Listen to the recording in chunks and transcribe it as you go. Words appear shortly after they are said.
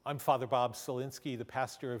I'm Father Bob Cilinski, the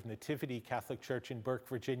pastor of Nativity Catholic Church in Burke,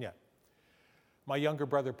 Virginia. My younger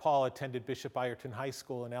brother Paul attended Bishop Ireton High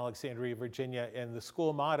School in Alexandria, Virginia, and the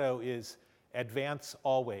school motto is "Advance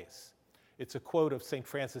Always." It's a quote of St.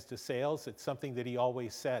 Francis de Sales. It's something that he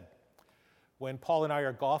always said. When Paul and I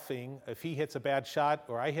are golfing, if he hits a bad shot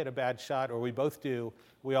or I hit a bad shot or we both do,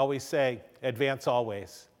 we always say, "Advance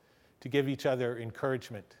always," to give each other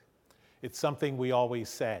encouragement. It's something we always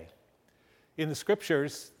say. In the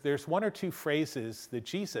scriptures, there's one or two phrases that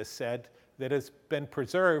Jesus said that has been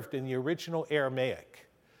preserved in the original Aramaic.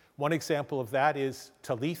 One example of that is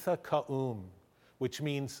Talitha Ka'um, which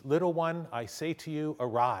means, "Little one, I say to you,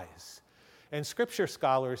 arise." And scripture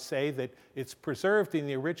scholars say that it's preserved in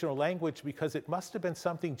the original language because it must have been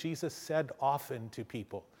something Jesus said often to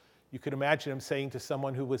people. You could imagine him saying to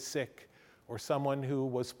someone who was sick, or someone who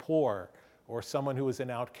was poor, or someone who was an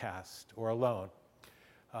outcast or alone.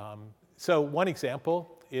 So one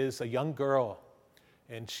example is a young girl,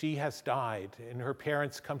 and she has died, and her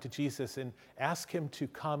parents come to Jesus and ask him to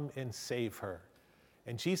come and save her.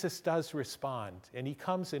 And Jesus does respond, and he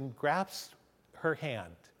comes and grasps her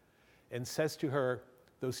hand and says to her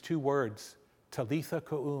those two words, "Talitha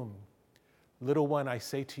Ka'um," "Little one, I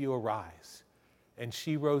say to you, arise." And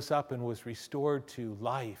she rose up and was restored to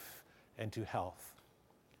life and to health.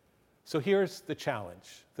 So here's the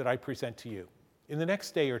challenge that I present to you. In the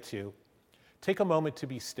next day or two, take a moment to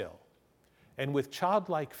be still, and with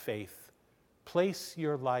childlike faith, place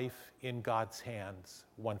your life in God's hands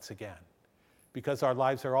once again, because our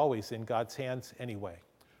lives are always in God's hands anyway.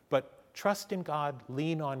 But trust in God,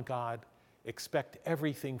 lean on God, expect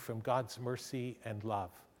everything from God's mercy and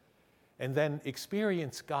love, and then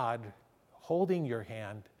experience God holding your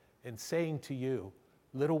hand and saying to you,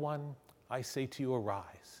 "Little one, I say to you,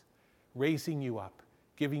 arise," raising you up,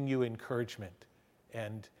 giving you encouragement,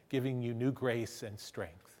 and giving you new grace and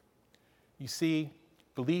strength. You see,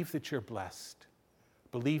 believe that you're blessed.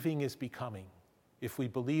 Believing is becoming. If we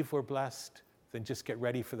believe we're blessed, then just get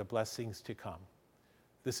ready for the blessings to come.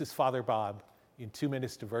 This is Father Bob in 2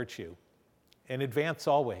 Minutes to Virtue. And advance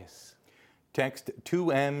always. Text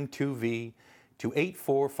 2M2V to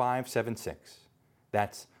 84576.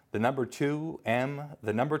 That's the number 2M,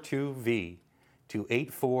 the number 2V to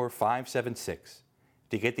 84576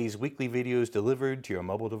 to get these weekly videos delivered to your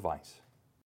mobile device.